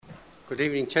Good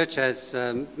evening, church. As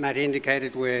Matt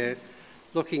indicated, we're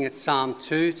looking at Psalm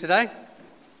 2 today.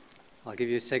 I'll give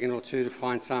you a second or two to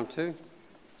find Psalm 2.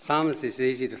 Psalms is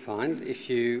easy to find. If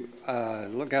you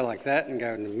go like that and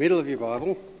go in the middle of your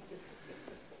Bible,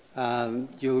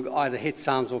 you'll either hit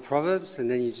Psalms or Proverbs,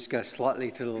 and then you just go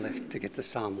slightly to the left to get to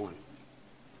Psalm 1.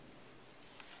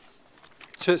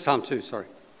 Psalm 2, sorry.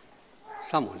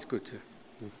 Psalm 1's good too.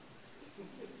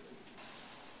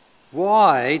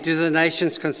 Why do the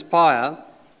nations conspire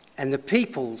and the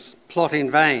peoples plot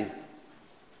in vain?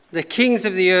 The kings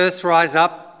of the earth rise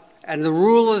up and the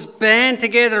rulers band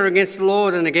together against the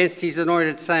Lord and against his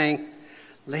anointed, saying,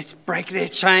 "Let's break their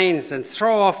chains and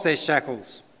throw off their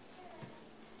shackles."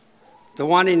 The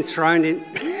one enthroned in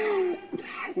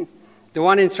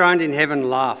heaven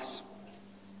laughs.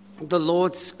 The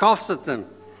Lord scoffs at them.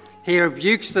 He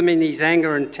rebukes them in his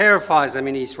anger and terrifies them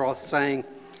in his wrath, saying,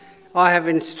 "I have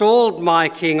installed my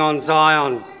king on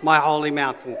Zion, my holy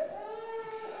mountain.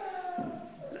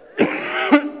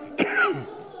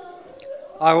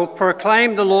 I will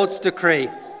proclaim the Lord's decree.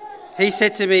 He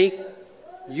said to me,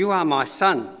 'You are my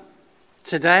son.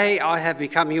 Today I have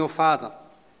become your father.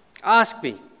 Ask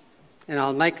me, and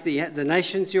I'll make the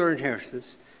nations your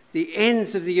inheritance, the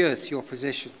ends of the earth your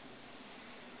possession.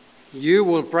 You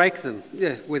will break them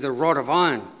with a rod of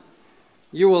iron.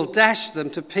 You will dash them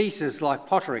to pieces like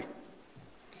pottery.'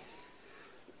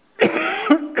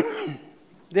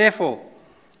 Therefore,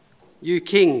 you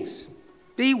kings,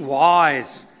 be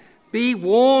wise. Be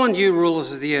warned, you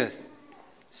rulers of the earth.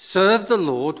 Serve the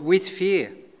Lord with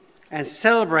fear and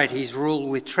celebrate his rule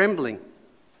with trembling.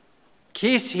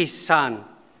 Kiss his son,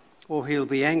 or he'll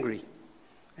be angry,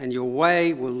 and your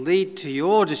way will lead to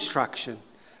your destruction,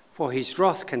 for his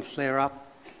wrath can flare up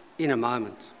in a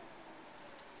moment.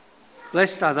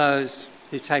 Blessed are those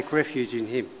who take refuge in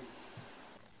him."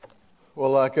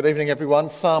 Well, good evening, everyone.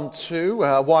 Psalm 2.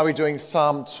 Why are we doing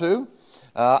Psalm 2?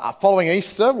 Following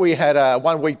Easter, we had a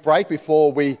 1 week break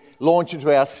before we launch into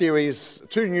our series,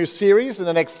 2 new series in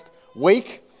the next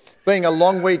week. Being a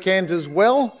long weekend as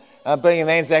well, being an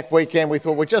Anzac weekend, we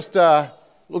thought we'd just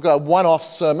look at a one-off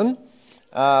sermon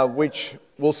which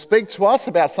will speak to us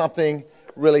about something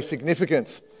really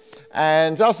significant.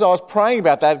 And as I was praying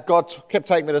about that, God kept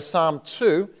taking me to Psalm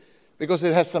 2 because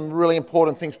it has some really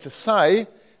important things to say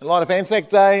in light of Anzac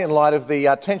Day, in light of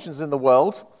the tensions in the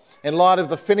world, in light of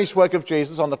the finished work of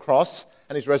Jesus on the cross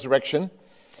and his resurrection.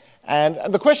 And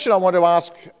the question I want to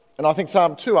ask, and I think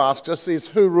Psalm 2 asks us, is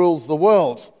who rules the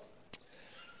world?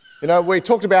 You know, we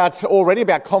talked already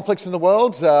about conflicts in the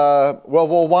world, World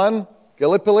War I,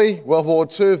 Gallipoli, World War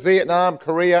II, Vietnam,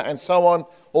 Korea, and so on,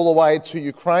 all the way to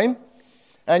Ukraine.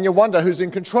 And you wonder who's in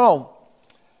control.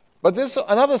 But there's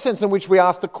another sense in which we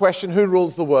ask the question, who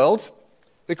rules the world?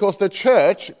 Because the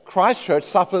church, Christ's church,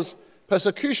 suffers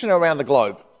persecution around the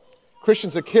globe.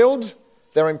 Christians are killed,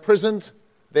 they're imprisoned,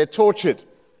 they're tortured.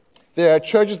 There are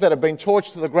churches that have been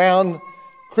torched to the ground,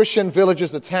 Christian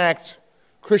villages attacked,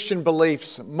 Christian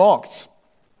beliefs mocked.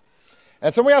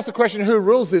 And so we ask the question, who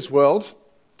rules this world?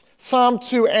 Psalm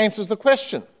 2 answers the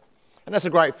question. And that's a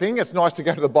great thing. It's nice to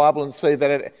go to the Bible and see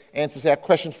that it answers our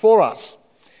question for us.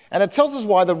 And it tells us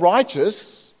why the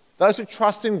righteous, those who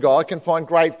trust in God, can find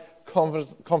great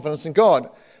confidence in God.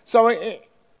 So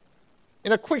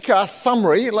in a quick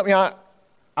summary, let me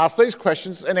ask these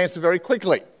questions and answer very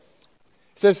quickly. It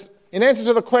says, in answer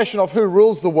to the question of who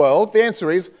rules the world, the answer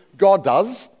is God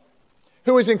does.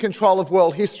 Who is in control of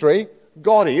world history?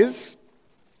 God is.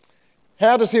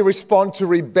 How does he respond to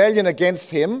rebellion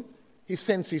against him? He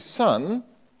sends his son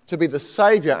to be the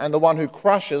saviour and the one who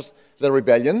crushes the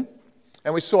rebellion.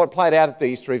 And we saw it played out at the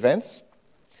Easter events.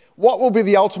 What will be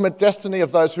the ultimate destiny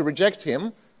of those who reject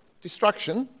him?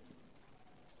 Destruction.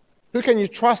 Who can you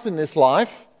trust in this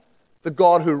life? The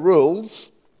God who rules.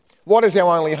 What is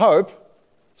our only hope?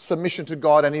 Submission to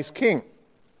God and his King.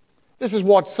 This is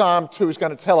what Psalm 2 is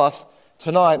going to tell us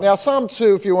tonight. Now, Psalm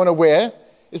 2, if you're unaware,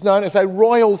 is known as a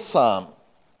royal psalm.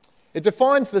 It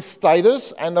defines the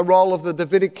status and the role of the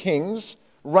Davidic kings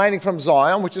reigning from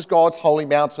Zion, which is God's holy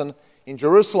mountain in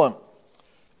Jerusalem.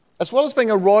 As well as being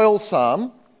a royal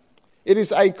psalm, it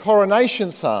is a coronation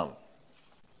psalm.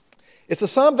 It's a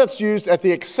psalm that's used at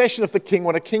the accession of the king,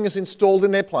 when a king is installed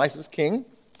in their place as king,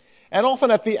 and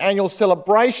often at the annual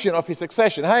celebration of his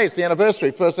accession. Hey, it's the anniversary,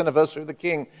 first anniversary of the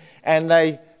king, and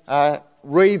they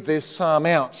read this psalm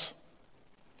out.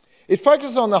 It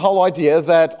focuses on the whole idea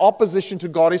that opposition to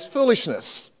God is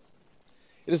foolishness.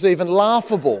 It is even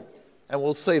laughable, and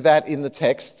we'll see that in the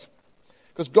text,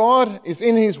 because God is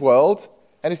in his world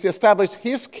and he's established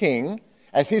his king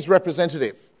as his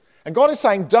representative. And God is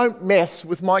saying, don't mess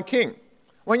with my king.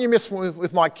 When you mess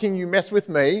with my king, you mess with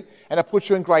me, and it puts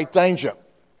you in great danger.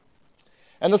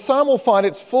 And the psalm will find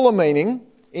its fuller meaning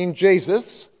in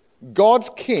Jesus, God's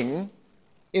king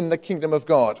in the kingdom of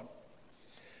God.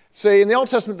 See, in the Old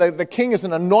Testament, the king is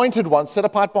an anointed one set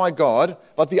apart by God,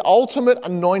 but the ultimate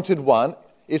anointed one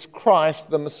is Christ,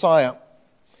 the Messiah.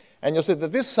 And you'll see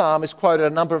that this psalm is quoted a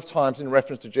number of times in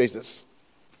reference to Jesus.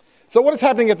 So what is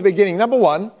happening at the beginning? Number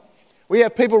one, we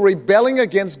have people rebelling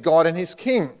against God and his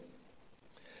king.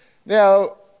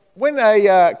 Now, when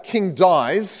a king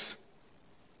dies,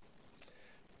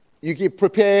 you get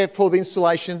prepared for the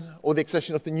installation or the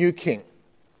accession of the new king.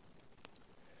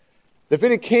 The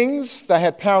Davidic kings, they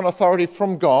had power and authority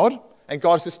from God, and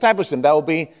God has established them. There will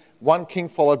be one king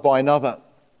followed by another.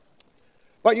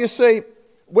 But you see,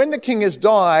 when the king has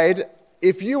died,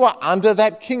 if you are under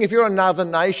that king, if you're another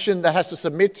nation that has to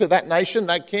submit to that nation,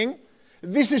 that king,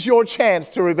 this is your chance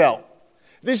to rebel.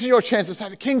 This is your chance to say,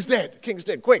 the king's dead,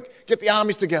 quick, get the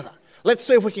armies together. Let's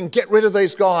see if we can get rid of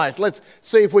these guys. Let's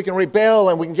see if we can rebel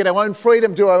and we can get our own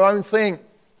freedom, do our own thing.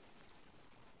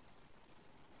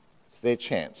 It's their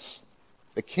chance.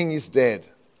 The king is dead.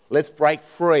 Let's break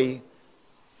free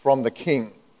from the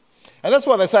king. And that's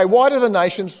why they say, why do the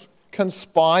nations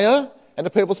conspire and the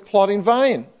peoples plot in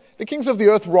vain? The kings of the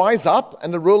earth rise up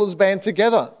and the rulers band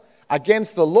together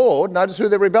against the Lord. Notice who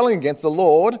they're rebelling against, the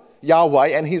Lord, Yahweh,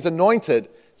 and his anointed,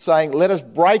 saying, let us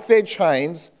break their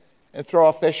chains and throw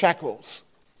off their shackles.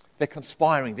 They're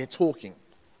conspiring, they're talking,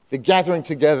 they're gathering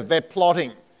together, they're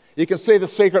plotting. You can see the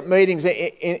secret meetings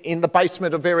in the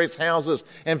basement of various houses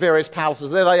and various palaces.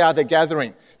 There they are, they're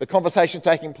gathering. The conversation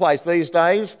taking place. These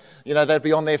days, they'd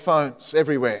be on their phones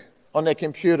everywhere, on their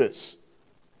computers.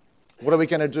 What are we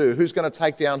going to do? Who's going to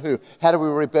take down who? How do we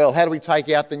rebel? How do we take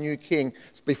out the new king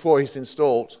before he's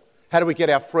installed? How do we get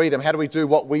our freedom? How do we do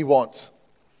what we want?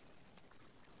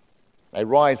 They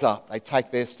rise up. They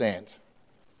take their stand.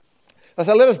 They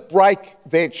say, let us break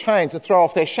their chains and throw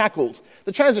off their shackles.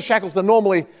 The chains and shackles are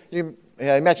normally,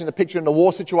 imagine the picture in a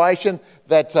war situation,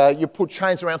 that you put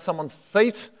chains around someone's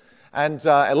feet and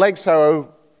legs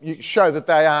so you show that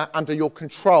they are under your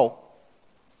control.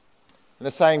 And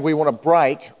they're saying we want to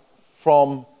break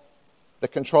from the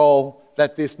control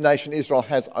that this nation Israel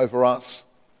has over us.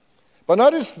 But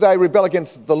notice they rebel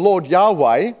against the Lord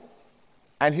Yahweh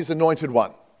and his anointed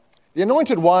one. The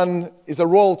anointed one is a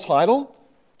royal title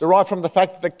derived from the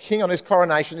fact that the king on his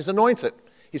coronation is anointed.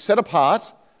 He's set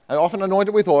apart and often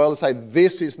anointed with oil to say,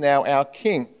 this is now our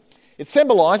king. It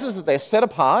symbolises that they're set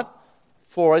apart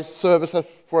for a service,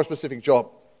 for a specific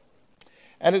job.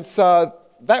 And it's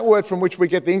that word from which we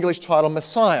get the English title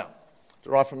Messiah,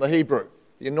 derived from the Hebrew.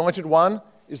 The anointed one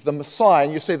is the Messiah,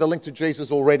 and you see the link to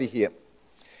Jesus already here.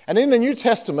 And in the New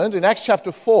Testament, in Acts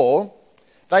chapter 4,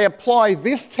 they apply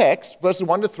this text, verses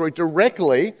 1 to 3,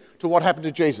 directly to what happened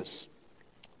to Jesus.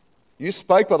 You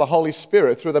spoke by the Holy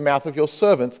Spirit through the mouth of your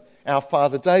servant, our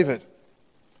father David.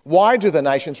 Why do the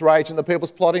nations rage and the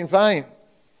peoples plot in vain?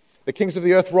 The kings of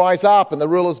the earth rise up and the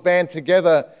rulers band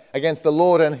together against the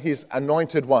Lord and his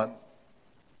anointed one.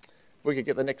 If we could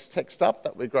get the next text up,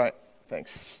 that would be great.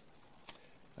 Thanks.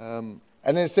 And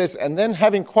then it says, and then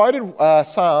having quoted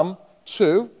Psalm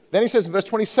 2, then he says in verse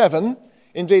 27,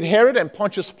 indeed Herod and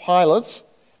Pontius Pilate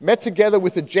met together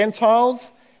with the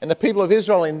Gentiles and the people of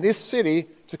Israel in this city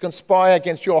to conspire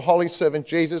against your holy servant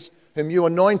Jesus, whom you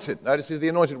anointed. Notice he's the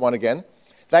anointed one again.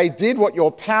 They did what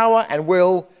your power and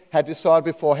will had decided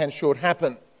beforehand should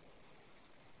happen.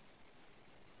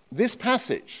 This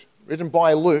passage, written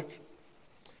by Luke,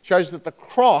 shows that the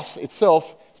cross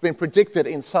itself has been predicted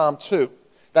in Psalm 2.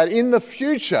 That in the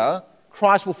future,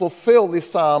 Christ will fulfill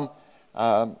this psalm.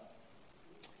 And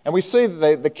we see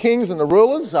that the kings and the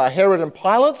rulers are Herod and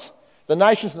Pilate. The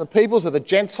nations and the peoples are the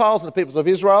Gentiles and the peoples of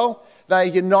Israel. They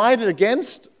are united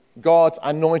against God's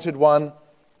anointed one,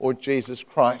 or Jesus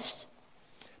Christ.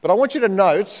 But I want you to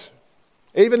note,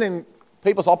 even in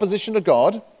people's opposition to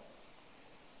God,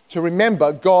 to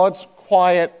remember God's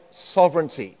quiet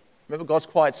sovereignty. Remember God's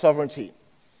quiet sovereignty.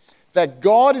 That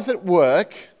God is at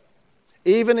work,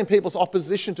 even in people's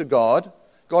opposition to God,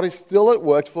 God is still at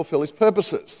work to fulfill his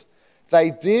purposes.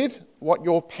 They did what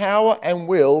your power and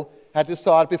will had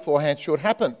decided beforehand should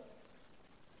happen.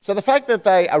 So the fact that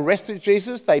they arrested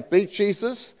Jesus, they beat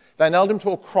Jesus, they nailed him to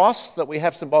a cross that we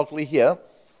have symbolically here,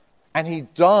 and he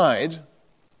died,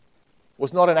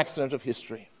 was not an accident of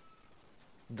history.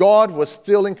 God was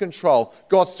still in control.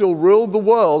 God still ruled the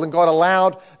world, and God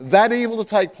allowed that evil to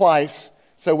take place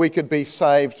so we could be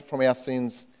saved from our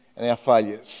sins and our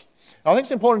failures. Now, I think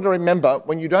it's important to remember,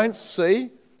 when you don't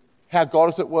see how God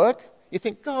is at work, you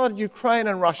think, God, Ukraine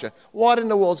and Russia, what in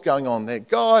the world's going on there?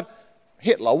 God,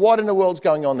 Hitler, what in the world's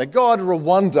going on there? God,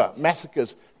 Rwanda,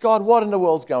 massacres. God, what in the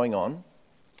world's going on?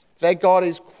 That God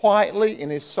is quietly,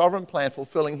 in his sovereign plan,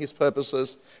 fulfilling his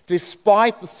purposes,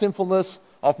 despite the sinfulness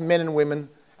of men and women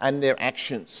and their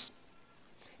actions.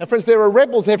 And friends, there are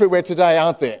rebels everywhere today,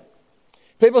 aren't there?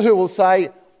 People who will say,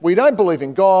 we don't believe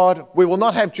in God, we will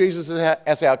not have Jesus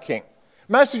as our king.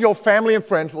 Most of your family and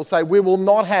friends will say, we will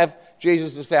not have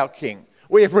Jesus as our king.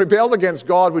 We have rebelled against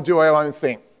God, we do our own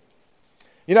thing.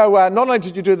 You know, not only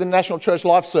did you do the National Church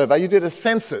Life Survey, you did a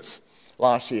census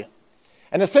last year.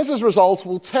 And the census results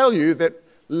will tell you that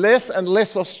less and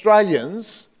less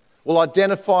Australians will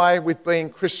identify with being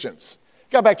Christians.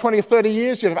 Go back 20 or 30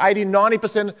 years, you'd have 80,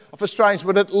 90% of Australians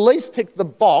would at least tick the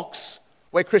box,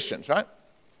 we're Christians, right?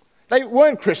 They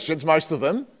weren't Christians, most of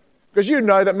them, because you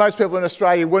know that most people in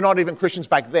Australia were not even Christians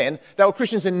back then. They were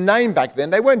Christians in name back then.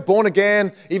 They weren't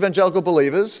born-again evangelical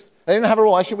believers. They didn't have a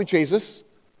relationship with Jesus,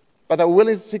 but they were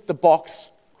willing to tick the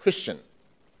box Christian.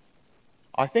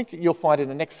 I think you'll find in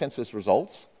the next census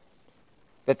results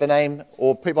that the name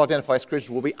or people identified as Christians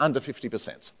will be under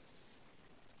 50%.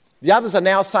 The others are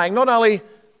now saying not only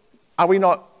are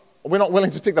we're not willing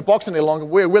to tick the box any longer,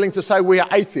 we're willing to say we are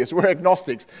atheists, we're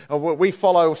agnostics, or we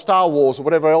follow Star Wars or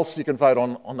whatever else you can vote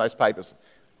on those papers,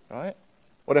 right?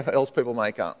 Whatever else people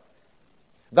make up.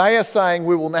 They are saying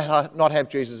we will not have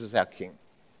Jesus as our king.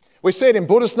 We see it in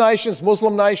Buddhist nations,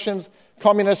 Muslim nations,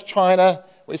 communist China.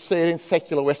 We see it in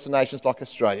secular Western nations like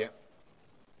Australia.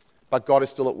 But God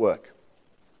is still at work.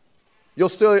 You'll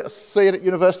still see it at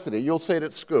university, you'll see it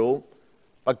at school,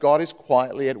 but God is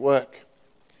quietly at work.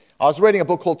 I was reading a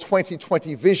book called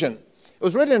 2020 Vision. It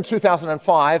was written in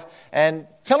 2005 and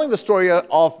telling the story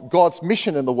of God's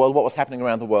mission in the world, what was happening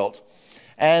around the world.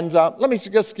 And let me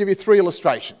just give you 3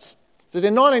 illustrations. So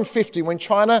in 1950, when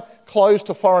China closed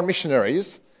to foreign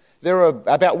missionaries, there were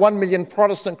about 1 million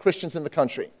Protestant Christians in the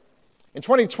country. In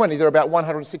 2020, there are about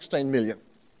 116 million.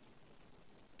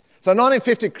 So in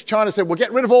 1950, China said, we'll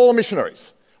get rid of all the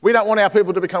missionaries. We don't want our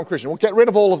people to become Christian. We'll get rid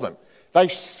of all of them. They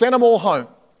sent them all home.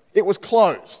 It was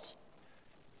closed.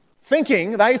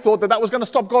 They thought that was going to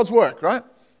stop God's work, right?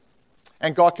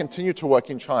 And God continued to work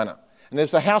in China. And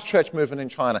there's a house church movement in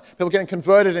China. People getting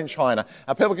converted in China.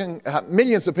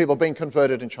 Millions of people being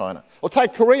converted in China. Or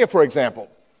take Korea, for example.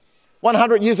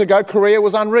 100 years ago, Korea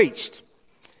was unreached.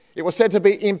 It was said to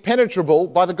be impenetrable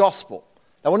by the gospel.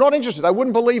 They were not interested. They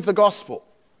wouldn't believe the gospel.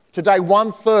 Today,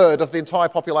 1/3 of the entire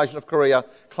population of Korea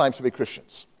claims to be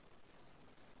Christians.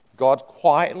 God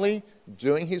quietly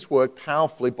doing his work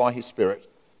powerfully by his Spirit.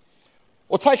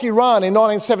 Or take Iran. In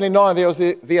 1979, there was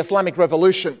the Islamic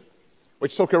Revolution,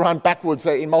 which took Iran backwards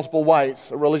in multiple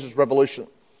ways, a religious revolution.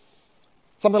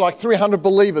 Something like 300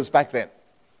 believers back then.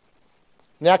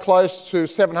 Now close to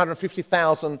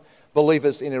 750,000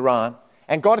 believers in Iran.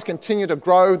 And God has continued to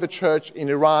grow the church in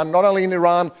Iran, not only in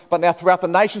Iran, but now throughout the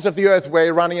nations of the earth where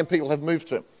Iranian people have moved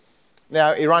to.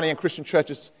 Now, Iranian Christian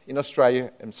churches in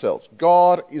Australia themselves.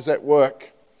 God is at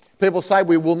work. People say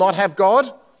we will not have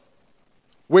God.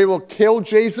 We will kill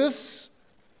Jesus.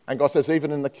 And God says,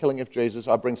 even in the killing of Jesus,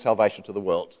 I bring salvation to the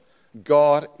world.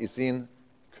 God is in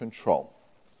control.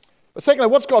 But secondly,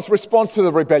 what's God's response to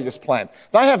the rebellious plans?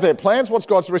 They have their plans. What's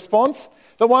God's response?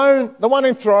 The one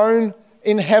enthroned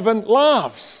in heaven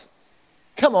laughs.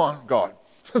 Come on, God.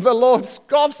 The Lord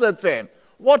scoffs at them.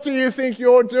 What do you think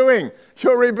you're doing?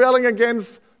 You're rebelling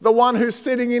against the one who's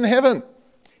sitting in heaven.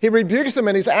 He rebukes them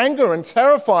in his anger and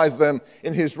terrifies them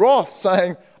in his wrath,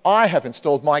 saying, I have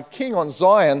installed my king on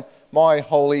Zion, my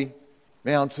holy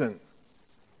mountain.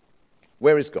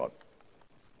 Where is God?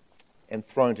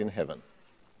 Enthroned in heaven.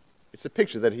 It's a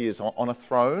picture that he is on a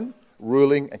throne,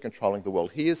 ruling and controlling the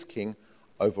world. He is king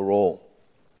over all.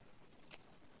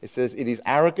 It says, it is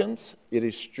arrogant, it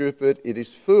is stupid, it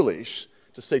is foolish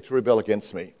to seek to rebel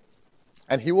against me.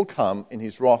 And he will come in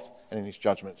his wrath and in his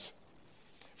judgments.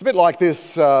 It's a bit like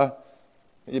this.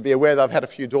 You'd be aware that I've had a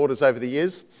few daughters over the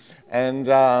years. And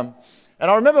I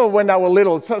remember when they were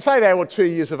little, say they were 2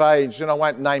 years of age, and I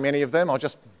won't name any of them.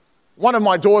 One of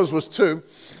my daughters was 2,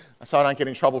 so I don't get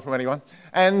in trouble from anyone.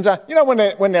 And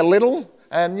when they're little,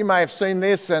 and you may have seen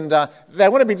this, and they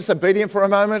want to be disobedient for a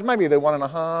moment. Maybe they're 1.5.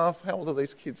 How old are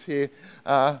these kids here?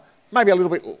 Maybe a little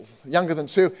bit younger than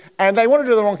 2. And they want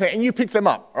to do the wrong thing, and you pick them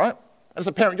up, right? As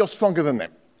a parent, you're stronger than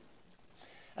them.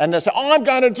 And they say, I'm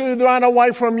going to run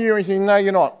away from you. And you think, no,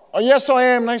 you're not. Oh, yes, I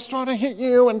am. And they try to hit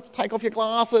you and take off your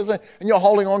glasses, and you're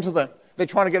holding on to them. They're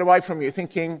trying to get away from you,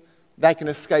 thinking they can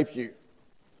escape you.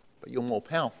 But you're more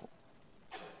powerful.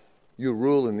 You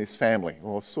rule in this family,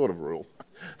 or sort of rule.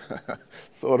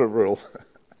 Sort of rule.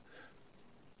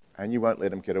 And you won't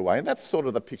let them get away. And that's sort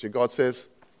of the picture. God says,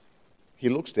 he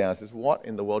looks down and says, "What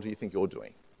in the world do you think you're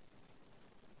doing?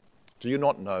 Do you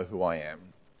not know who I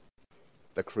am?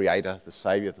 The creator, the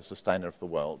savior, the sustainer of the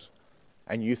world.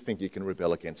 And you think you can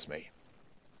rebel against me?"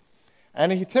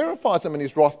 And he terrifies them in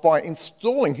his wrath by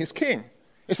installing his king.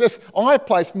 He says, "I have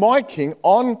placed my king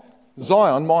on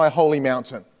Zion, my holy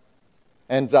mountain."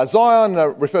 And Zion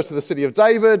refers to the city of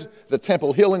David, the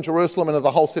Temple Hill in Jerusalem, and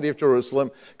the whole city of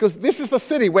Jerusalem, because this is the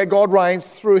city where God reigns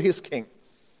through his king.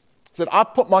 He said,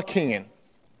 "I've put my king in.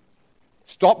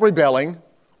 Stop rebelling.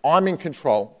 I'm in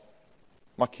control.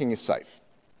 My king is safe."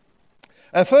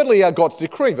 And thirdly, God's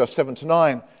decree, verse 7 to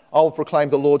 9. "I will proclaim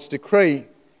the Lord's decree.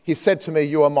 He said to me,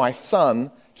 'You are my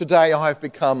son. Today I have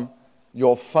become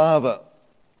your father.'"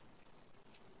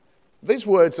 These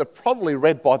words are probably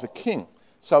read by the king.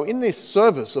 So in this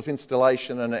service of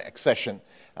installation and accession,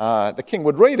 the king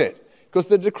would read it, because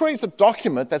the decree is a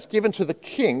document that's given to the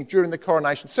king during the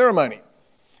coronation ceremony.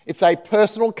 It's a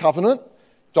personal covenant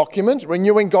document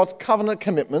renewing God's covenant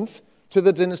commitments to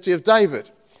the dynasty of David.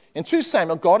 In 2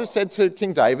 Samuel, God has said to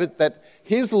King David that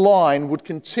his line would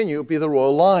continue to be the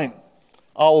royal line.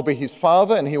 "I will be his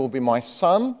father, and he will be my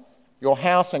son. Your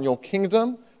house and your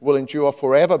kingdom will endure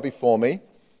forever before me.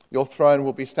 Your throne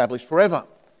will be established forever."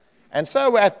 And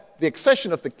so at the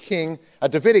accession of the king, a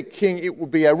Davidic king, it will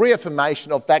be a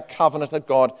reaffirmation of that covenant that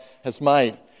God has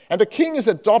made. And the king is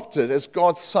adopted as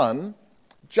God's son,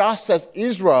 just as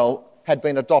Israel had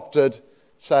been adopted,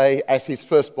 say, as his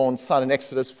firstborn son in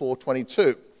Exodus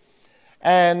 4:22.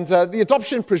 And the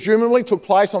adoption presumably took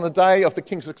place on the day of the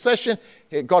king's accession.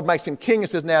 God makes him king and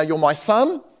says, "Now you're my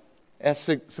son," as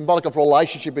symbolic of a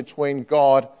relationship between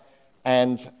God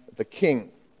and the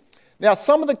king. Now,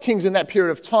 some of the kings in that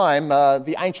period of time,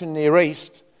 the ancient Near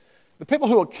East, the people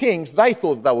who were kings, they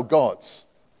thought that they were gods.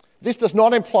 This does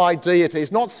not imply deity.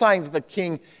 It's not saying that the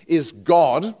king is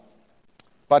God,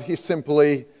 but he's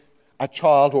simply a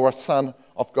child or a son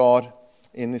of God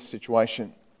in this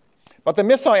situation. But the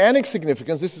messianic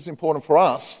significance, this is important for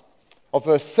us, of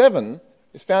verse 7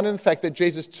 is found in the fact that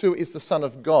Jesus too is the Son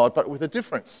of God, but with a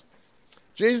difference.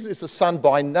 Jesus is the Son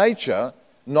by nature,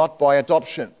 not by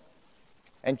adoption.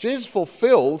 And Jesus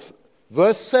fulfills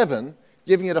verse 7,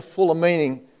 giving it a fuller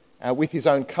meaning with his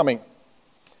own coming.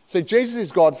 So Jesus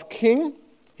is God's king.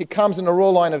 He comes in the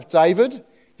royal line of David.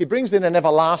 He brings in an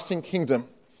everlasting kingdom.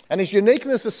 And his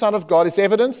uniqueness as Son of God is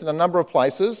evidenced in a number of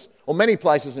places, or many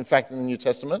places, in fact, in the New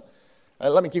Testament.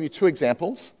 Let me give you 2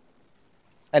 examples.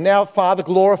 "And now, Father,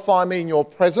 glorify me in your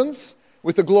presence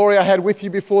with the glory I had with you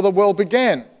before the world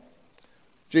began."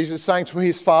 Jesus is saying to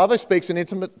his Father, speaks in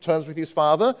intimate terms with his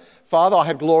Father, "Father, I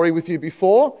had glory with you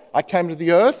before. I came to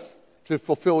the earth to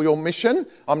fulfill your mission.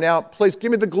 Please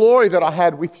give me the glory that I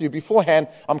had with you beforehand.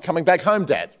 I'm coming back home,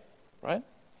 Dad." Right?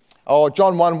 Or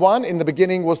John 1:1, "In the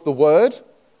beginning was the Word."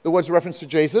 The word's a reference to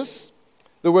Jesus.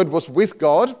 The Word was with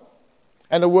God,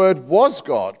 and the Word was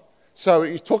God. So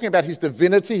he's talking about his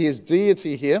divinity, his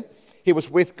deity here. He was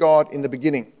with God in the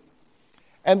beginning.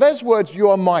 And those words, "You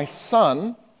are my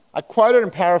son," are quoted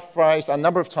and paraphrased a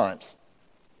number of times.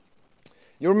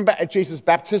 You remember at Jesus'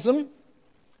 baptism,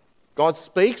 God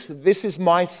speaks, "This is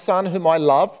my son whom I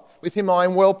love, with him I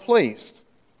am well pleased."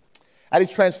 At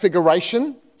his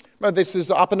transfiguration, remember this is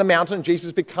up in the mountain,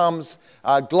 Jesus becomes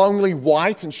glowingly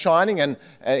white and shining, and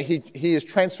he is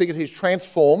transfigured, he's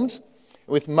transformed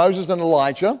with Moses and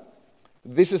Elijah.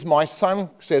 "This is my son,"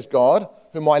 says God,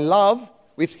 "whom I love,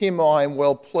 with him I am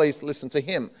well pleased, listen to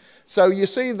him." So you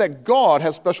see that God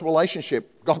has a special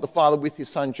relationship, God the Father, with his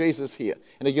son Jesus here,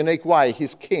 in a unique way,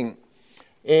 his king.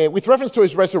 With reference to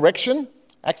his resurrection,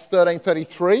 Acts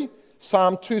 13:33,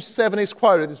 Psalm 2:7 is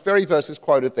quoted, this very verse is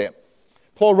quoted there.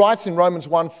 Paul writes in Romans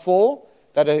 1:4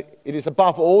 that it is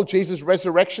above all Jesus'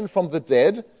 resurrection from the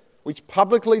dead, which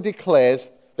publicly declares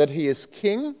that he is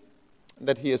king and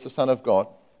that he is the Son of God.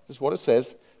 This is what it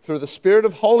says, "Through the Spirit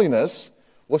of holiness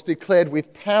was declared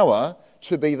with power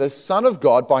to be the Son of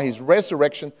God by his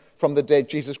resurrection from the dead,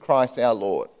 Jesus Christ our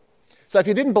Lord." So if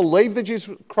you didn't believe that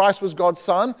Jesus Christ was God's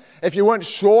Son, if you weren't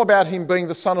sure about him being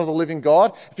the Son of the living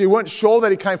God, if you weren't sure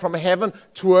that he came from heaven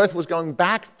to earth, was going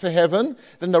back to heaven,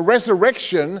 then the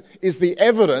resurrection is the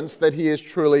evidence that he is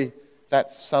truly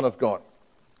that Son of God.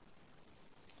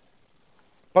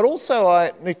 But also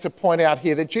I need to point out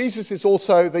here that Jesus is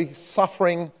also the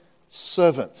suffering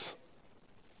servant.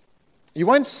 You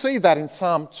won't see that in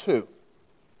Psalm 2.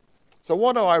 So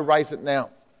why do I raise it now?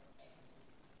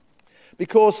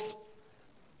 Because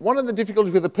one of the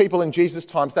difficulties with the people in Jesus'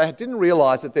 times, they didn't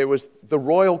realize that there was the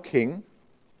royal king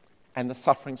and the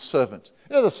suffering servant.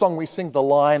 You know the song we sing, "The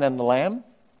Lion and the Lamb"?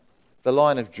 The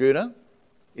Lion of Judah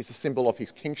is a symbol of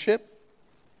his kingship.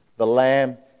 The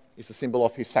Lamb is a symbol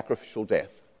of his sacrificial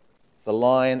death. the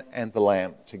lion and the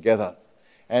lamb together.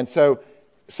 And so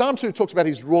Psalm 2 talks about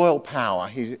his royal power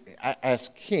as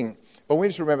king. But we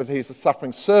need to remember that he's the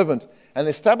suffering servant. And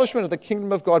the establishment of the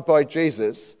kingdom of God by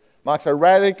Jesus marks a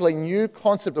radically new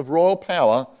concept of royal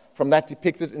power from that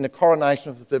depicted in the coronation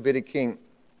of the Davidic king.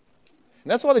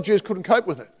 And that's why the Jews couldn't cope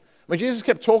with it. When Jesus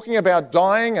kept talking about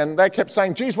dying, and they kept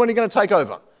saying, "Jesus, when are you going to take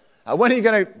over? When are you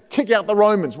going to kick out the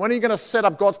Romans? When are you going to set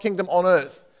up God's kingdom on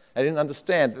earth?" They didn't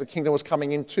understand that the kingdom was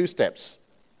coming in two steps.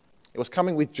 It was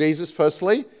coming with Jesus,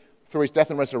 firstly, through his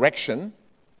death and resurrection.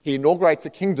 He inaugurates a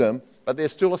kingdom, but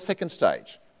there's still a second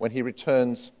stage when he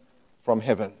returns from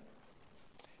heaven.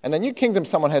 And the new kingdom,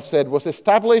 someone has said, was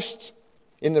established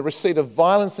in the receipt of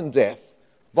violence and death,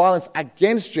 violence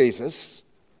against Jesus,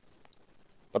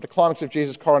 but the climax of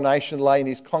Jesus' coronation lay in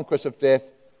his conquest of death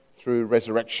through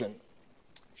resurrection.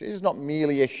 Jesus is not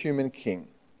merely a human king.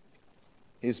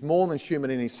 He is more than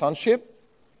human in his sonship,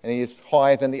 and he is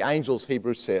higher than the angels,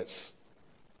 Hebrews says.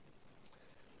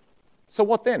 So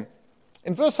what then?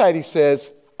 In verse 8 he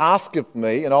says, "Ask of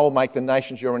me, and I will make the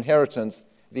nations your inheritance,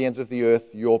 the ends of the earth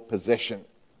your possession."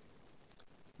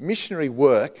 Missionary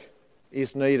work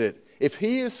is needed. If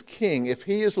he is king, if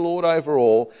he is Lord over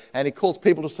all, and he calls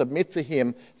people to submit to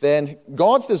him, then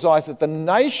God's desire is that the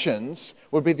nations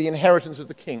would be the inheritance of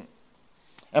the king.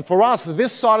 And for us,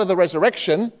 this side of the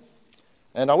resurrection,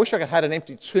 and I wish I could have had an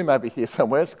empty tomb over here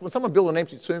somewhere. Can someone build an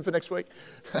empty tomb for next week?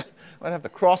 I won't have the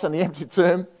cross and the empty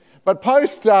tomb. But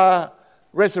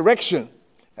post-resurrection,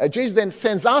 Jesus then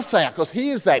sends us out because he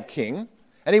is that king,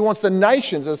 and he wants the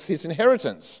nations as his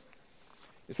inheritance.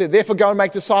 He said, "Therefore go and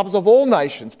make disciples of all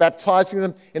nations, baptizing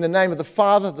them in the name of the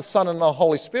Father, the Son, and the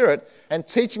Holy Spirit, and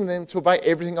teaching them to obey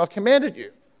everything I've commanded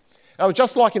you." Now,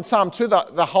 just like in Psalm 2,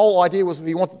 the whole idea was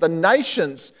he wanted the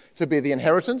nations to be the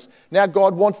inheritance. Now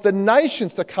God wants the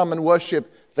nations to come and worship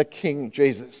the King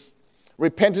Jesus.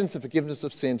 Repentance and forgiveness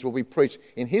of sins will be preached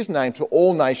in his name to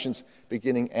all nations,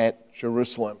 beginning at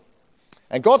Jerusalem.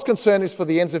 And God's concern is for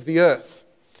the ends of the earth.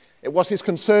 It was his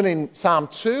concern in Psalm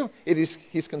 2. It is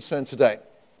his concern today.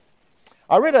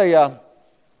 I read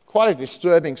quite a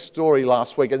disturbing story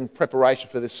last week in preparation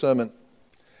for this sermon.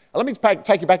 Let me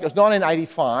take you back. It was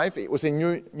 1985. It was in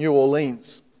New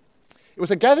Orleans. It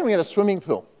was a gathering at a swimming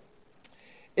pool.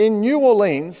 In New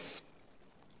Orleans,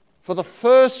 for the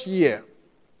first year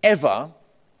ever,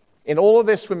 in all of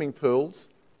their swimming pools,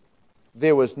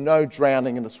 there was no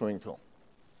drowning in the swimming pool.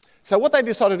 So what they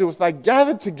decided to do was they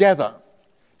gathered together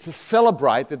to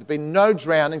celebrate that there'd been no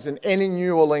drownings in any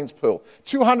New Orleans pool.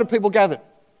 200 people gathered.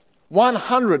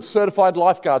 100 certified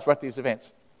lifeguards were at these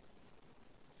events.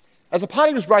 As the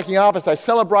party was breaking up, as they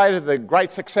celebrated the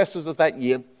great successes of that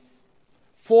year,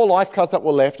 4 lifeguards that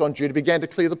were left on duty began to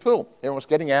clear the pool. Everyone was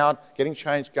getting out, getting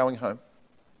changed, going home.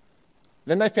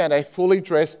 Then they found a fully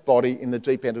dressed body in the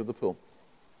deep end of the pool.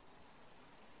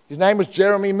 His name was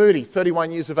Jeremy Moody,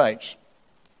 31 years of age,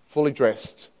 fully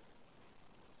dressed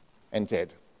and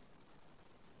dead.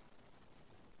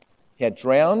 He had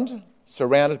drowned,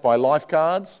 surrounded by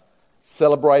lifeguards,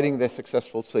 celebrating their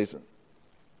successful season.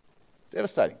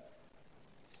 Devastating.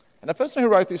 And the person who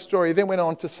wrote this story then went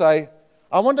on to say,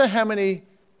 "I wonder how many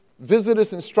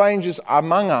visitors and strangers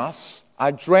among us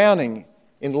are drowning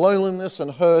in loneliness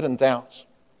and hurt and doubt."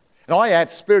 And I add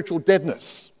spiritual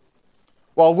deadness,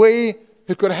 while we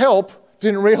who could help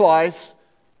didn't realise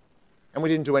and we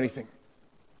didn't do anything.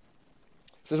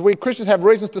 He says, we Christians have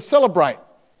reasons to celebrate.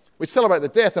 We celebrate the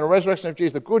death and the resurrection of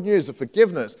Jesus, the good news of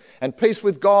forgiveness and peace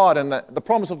with God and the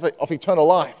promise of eternal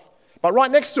life. But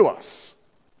right next to us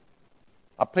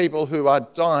are people who are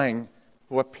dying,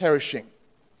 who are perishing.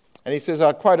 And he says,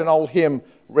 I quote an old hymn,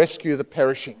 "Rescue the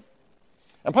perishing."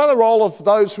 And part of the role of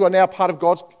those who are now part of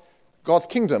God's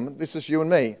kingdom, this is you and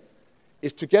me,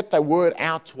 is to get the word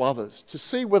out to others, to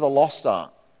see where the lost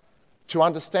are, to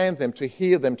understand them, to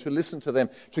hear them, to listen to them,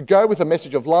 to go with a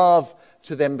message of love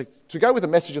to them, to go with a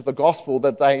message of the gospel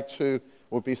that they too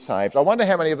will be saved. I wonder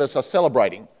how many of us are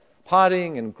celebrating,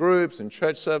 partying in groups and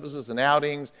church services and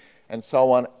outings and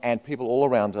so on, and people all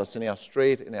around us in our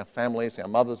street, in our families, our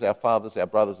mothers, our fathers, our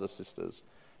brothers, our sisters,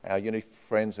 our uni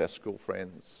friends, our school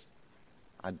friends,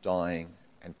 are dying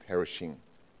and perishing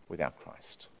without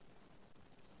Christ.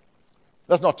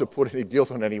 That's not to put any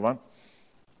guilt on anyone.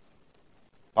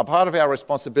 But part of our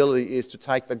responsibility is to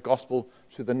take the gospel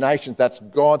to the nations. That's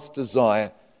God's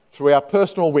desire through our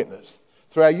personal witness,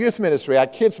 through our youth ministry, our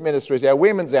kids' ministries, our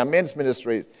women's, our men's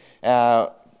ministries,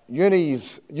 our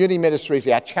uni ministries,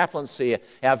 our chaplaincy,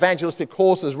 our evangelistic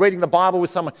courses, reading the Bible with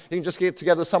someone. You can just get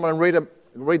together with someone and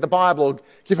read the Bible or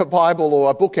give a Bible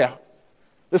or a book out.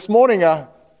 This morning, it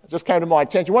just came to my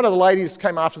attention. One of the ladies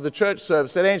came after the church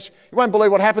service, said, "Ange, you won't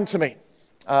believe what happened to me.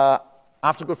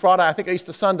 after Good Friday, I think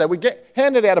Easter Sunday, we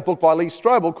handed out a book by Lee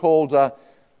Strobel called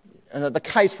The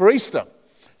Case for Easter.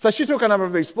 So she took a number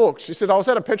of these books. She said, I was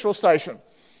at a petrol station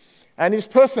and this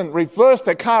person reversed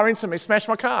their car into me, smashed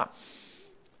my car.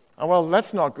 Oh, well,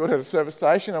 that's not good at a service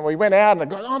station. And we went out and they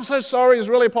go, oh, I'm so sorry. He was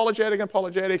really apologetic.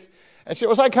 And she said, it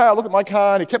was okay. I looked at my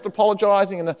car and he kept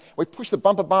apologising and we pushed the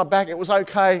bumper bar back. It was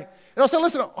okay. And I said,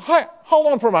 listen, hold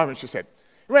on for a moment, she said.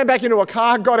 He ran back into a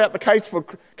car, got out the case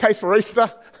for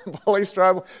Easter, Police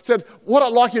Strobel, said, what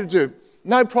I'd like you to do,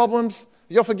 no problems,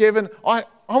 you're forgiven. I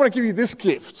want to give you this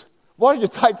gift. Why don't you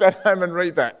take that home and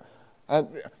read that?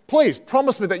 Please,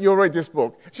 promise me that you'll read this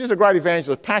book. She's a great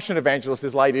evangelist, passionate evangelist,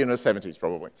 this lady in her 70s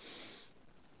probably.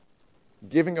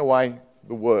 Giving away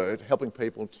the word, helping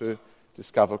people to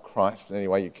discover Christ in any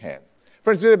way you can.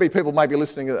 Friends, there'll be people maybe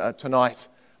listening tonight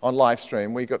on live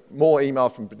stream. We got more email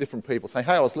from different people saying,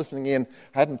 hey, I was listening in,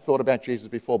 I hadn't thought about Jesus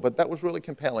before, but that was really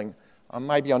compelling.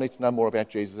 Maybe I need to know more about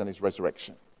Jesus and his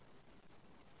resurrection.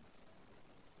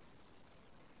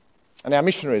 And our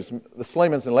missionaries, the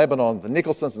Sleemans in Lebanon, the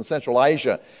Nicholsons in Central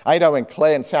Asia, Ado and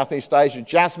Claire in Southeast Asia,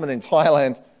 Jasmine in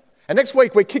Thailand. And next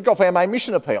week we kick off our main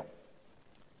mission appeal.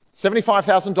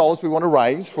 $75,000 we want to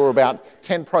raise for about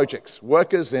 10 projects.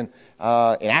 Workers in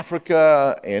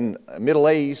Africa, in Middle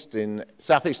East, in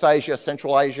Southeast Asia,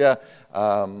 Central Asia,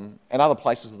 and other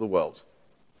places of the world.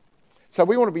 So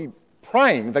we want to be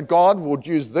praying that God would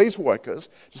use these workers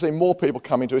to see more people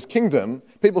come into his kingdom,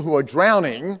 people who are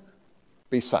drowning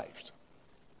be saved.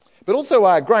 But also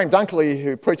Graham Dunkley,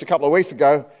 who preached a couple of weeks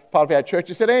ago, part of our church,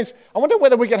 he said, Ange, I wonder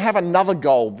whether we can have another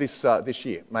goal this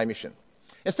year, May Mission.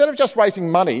 Instead of just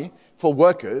raising money for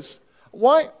workers,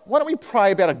 why don't we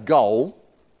pray about a goal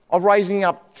of raising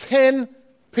up 10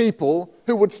 people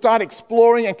who would start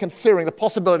exploring and considering the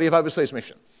possibility of overseas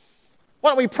mission?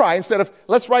 Why don't we pray instead of,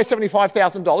 let's raise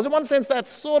 $75,000? In one sense,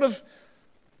 that's sort of,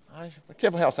 be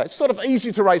careful how I say it, it's sort of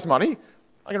easy to raise money.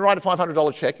 I can write a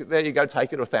 $500 check, there you go,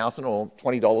 take it, or $1,000 or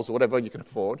 $20 or whatever you can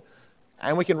afford,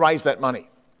 and we can raise that money.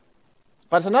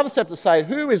 But it's another step to say,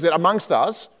 who is it amongst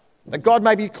us that God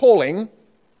may be calling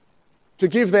to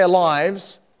give their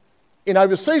lives in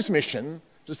overseas mission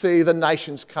to see the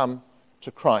nations come to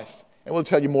Christ? And we'll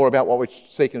tell you more about what we're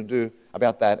seeking to do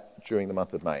about that during the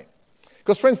month of May.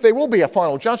 Because, friends, there will be a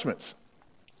final judgment.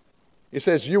 He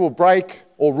says, you will break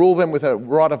or rule them with a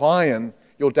rod of iron,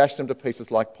 you'll dash them to pieces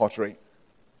like pottery.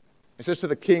 He says to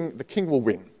the king will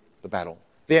win the battle.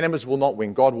 The enemies will not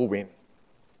win, God will win.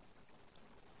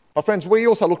 But friends, we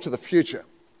also look to the future.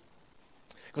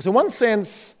 Because in one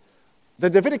sense, the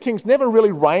Davidic kings never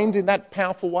really reigned in that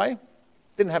powerful way.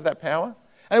 Didn't have that power.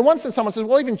 And in one sense, someone says,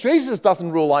 well, even Jesus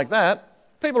doesn't rule like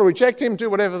that. People reject him, do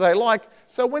whatever they like.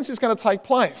 So when's this going to take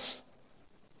place?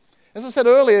 As I said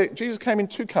earlier, Jesus came in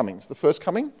two comings. The first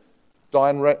coming, die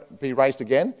and be raised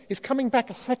again. He's coming back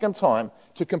a second time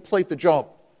to complete the job.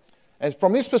 And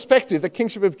from this perspective, the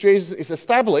kingship of Jesus is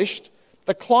established.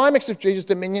 The climax of Jesus'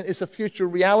 dominion is a future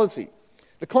reality.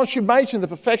 The consummation, the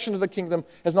perfection of the kingdom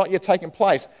has not yet taken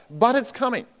place, but it's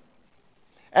coming.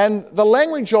 And the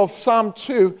language of Psalm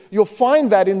 2, you'll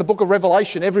find that in the book of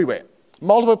Revelation everywhere.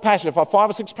 Multiple passages, 5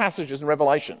 or 6 passages in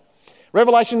Revelation.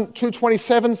 Revelation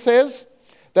 2:27 says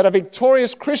that a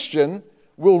victorious Christian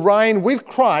will reign with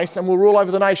Christ and will rule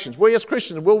over the nations. We as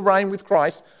Christians will reign with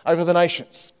Christ over the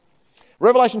nations.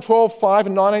 Revelation 12:5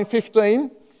 and 19:15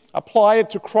 apply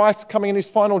it to Christ coming in his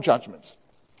final judgment.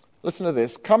 Listen to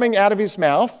this. Coming out of his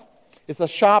mouth is a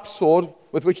sharp sword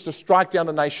with which to strike down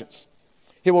the nations.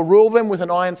 He will rule them with an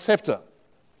iron scepter.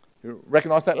 You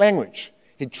recognize that language.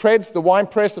 He treads the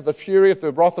winepress of the fury of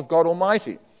the wrath of God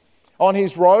Almighty. On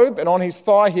his robe and on his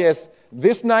thigh he has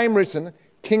this name written,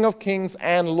 King of Kings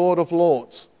and Lord of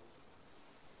Lords.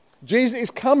 Jesus is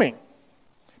coming.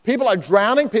 People are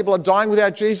drowning, people are dying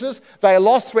without Jesus. They are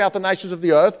lost throughout the nations of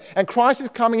the earth. And Christ is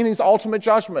coming in his ultimate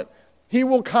judgment. He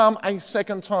will come a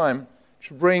second time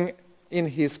to bring in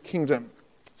his kingdom.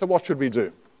 So what should we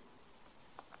do?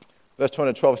 Verse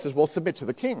 212 says, well, submit to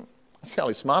the king. That's the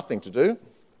only smart thing to do.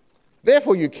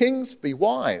 Therefore, you kings, be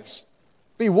wise.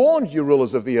 Be warned, you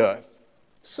rulers of the earth.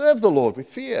 Serve the Lord with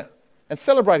fear and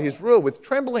celebrate his rule with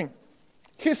trembling.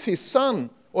 Kiss his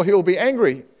son, or he will be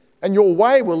angry, and your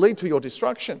way will lead to your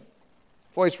destruction.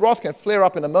 For his wrath can flare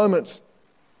up in a moment.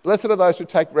 Blessed are those who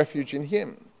take refuge in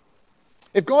him.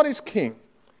 If God is king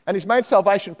and he's made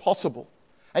salvation possible,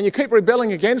 and you keep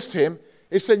rebelling against him,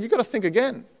 he said, you've got to think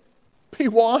again. Be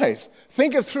wise.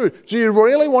 Think it through. Do you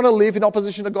really want to live in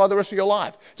opposition to God the rest of your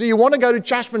life? Do you want to go to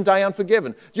Judgment Day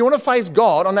unforgiven? Do you want to face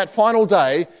God on that final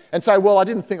day and say, well, I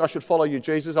didn't think I should follow you,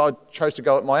 Jesus. I chose to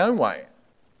go it my own way.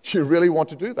 Do you really want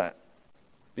to do that?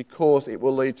 Because it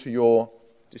will lead to your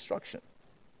destruction.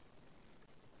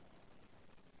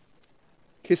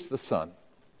 kiss the Son.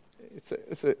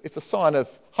 It's a sign of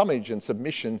homage and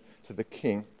submission to the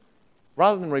King.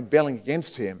 Rather than rebelling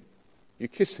against him, you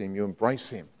kiss him, you embrace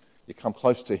him, you come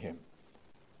close to him.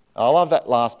 I love that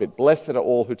last bit. Blessed are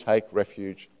all who take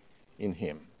refuge in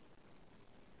him.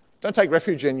 Don't take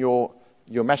refuge in your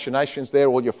machinations there,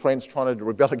 all your friends trying to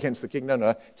rebel against the King.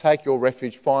 No. Take your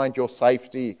refuge, find your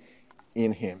safety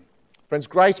in him. Friends,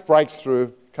 grace breaks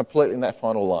through completely in that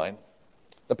final line.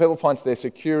 The people find their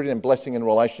security and blessing in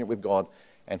relationship with God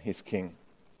and his King.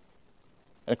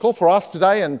 And a call for us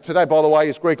today, and today, by the way,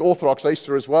 is Greek Orthodox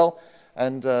Easter as well,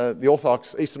 and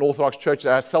the Eastern Orthodox Church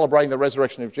are celebrating the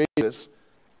resurrection of Jesus,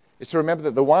 is to remember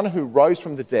that the one who rose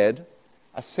from the dead,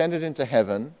 ascended into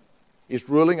heaven, is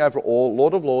ruling over all,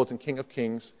 Lord of lords and King of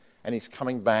kings, and he's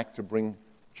coming back to bring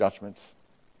judgment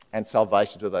and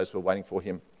salvation to those who are waiting for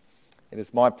him. It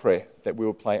is my prayer that we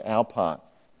will play our part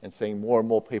in seeing more and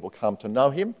more people come to know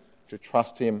him, to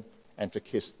trust him, and to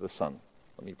kiss the Son.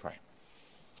 Let me pray.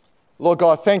 Lord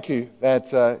God, thank you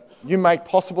that you make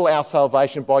possible our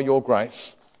salvation by your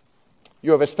grace.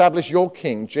 You have established your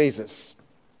King, Jesus,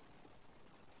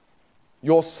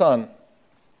 your Son,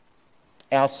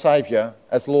 our Saviour,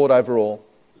 as Lord over all.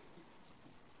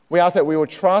 We ask that we will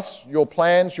trust your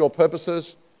plans, your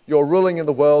purposes, your ruling in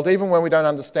the world, even when we don't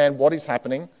understand what is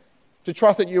happening, to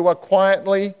trust that you are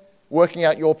quietly working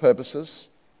out your purposes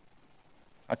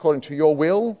according to your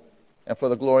will and for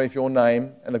the glory of your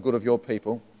name and the good of your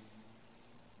people.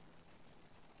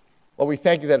 Lord, we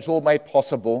thank you that it's all made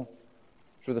possible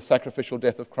through the sacrificial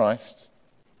death of Christ.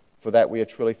 For that we are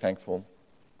truly thankful.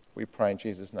 We pray in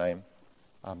Jesus' name.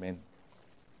 Amen.